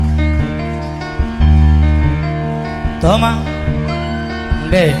Toma,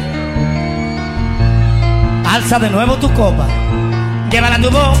 ve, alza de nuevo tu copa, llévala a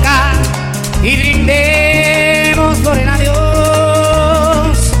tu boca y brindemos por el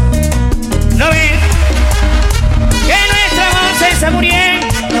adiós. ¿No ves que nuestro amor se está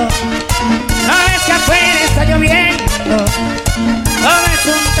muriendo? ¿No ves que afuera está lloviendo? Todo es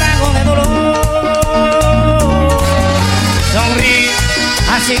un trago de dolor. Sonríe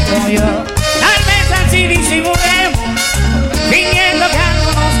así como yo, tal vez así disimulemos, fingiendo que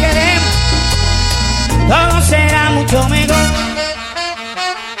algo nos queremos, todo será mucho mejor.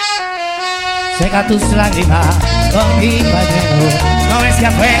 Seca tus lágrimas con mi pañuelo, no ves que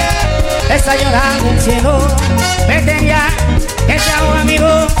afuera está llorando el cielo. Vete ya, que se ahoga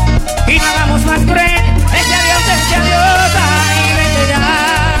amigo, y no hagamos más cruel. Ese adiós, ay, vete ya,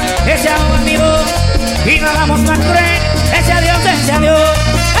 que se ahoga amigo, y no hagamos más cruel. Ese adiós, adiós.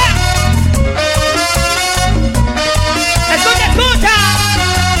 ¡Ah! Escucha, escucha.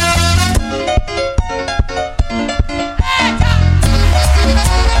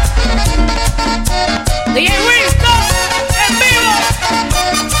 DJ Winston en vivo.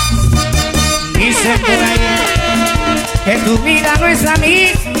 Dicen por ahí que tu vida no es la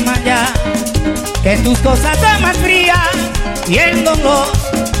misma ya, que tus cosas son más frías y el dolor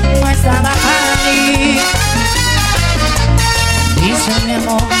no está para mí. Dicen mi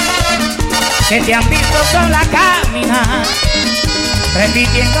amor que te han visto sola caminar,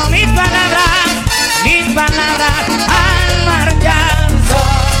 repitiendo mis palabras al marchar. Son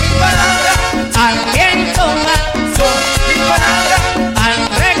mis palabras al viento mar, son mis palabras al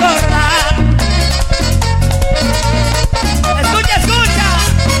recordar. Escucha, escucha.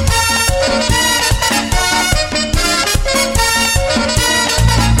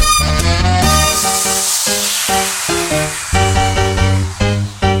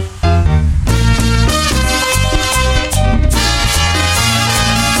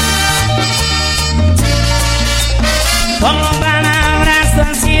 Como palabras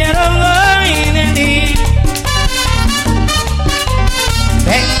al cielo voy de ti,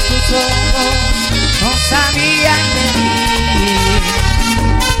 pero tus ojos no sabían de mí.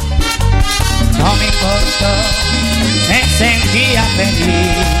 No me importó, me sentía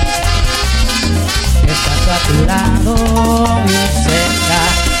feliz. Estás a tu lado, muy cerca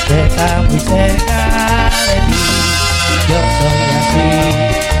de ti. Yo soy así.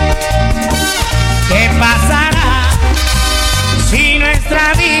 ¿Qué pasará si nuestra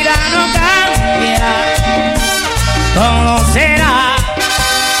vida no cambiará? Todo será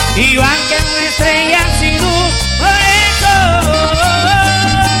igual que una estrella sin luz. Por eso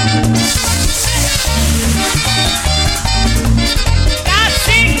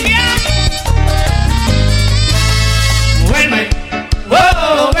Clasico, vuelve,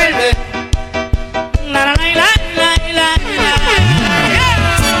 oh, vuelve. La la la la la la.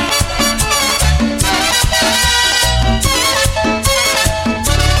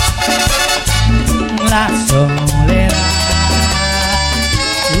 La soledad,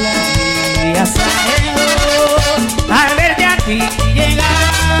 los días ajenos, al verte aquí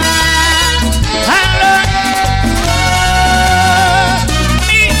llegar,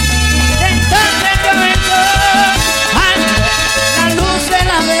 mi vida entonces comenzó, al ver la luz de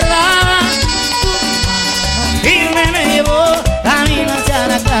la verdad, tu mano firme me llevó camino hacia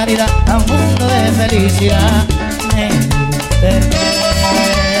la claridad, a un mundo de felicidad. Me desperté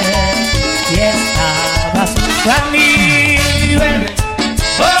y estabas junto a mí. Vuelve,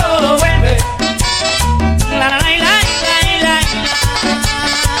 oh, vuelve. La la la la la la.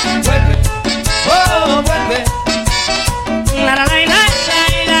 Vuelve, oh, vuelve. La la la la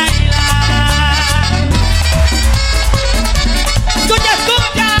la la. Escucha,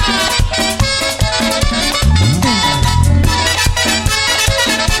 escucha.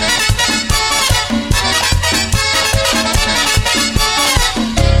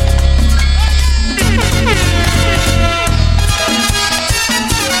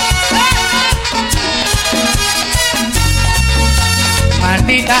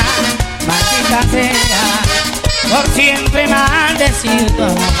 Maldita, maldita sea, por siempre maldecir tu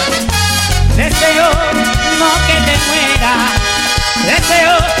amor. Deseo no que te mueras,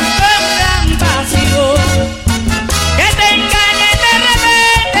 deseo con gran pasión que te engañe de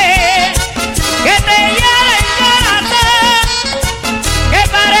repente, que te lleve el corazón, que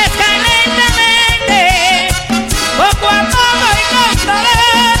parezca lentamente, poco a poco y con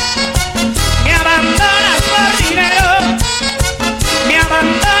dolor, me abandonas por dinero. Me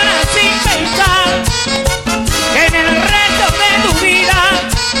abandonas sin pensar que en el resto de tu vida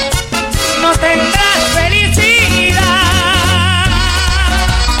no tendrás felicidad.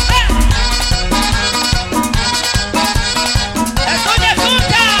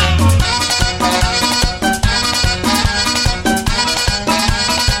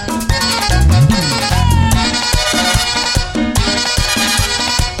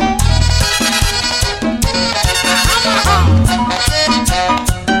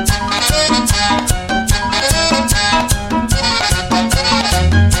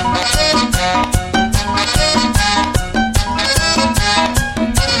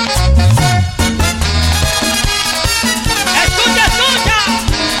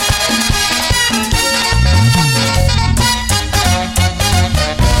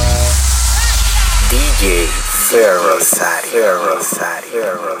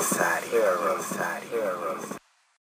 DjFerRosario.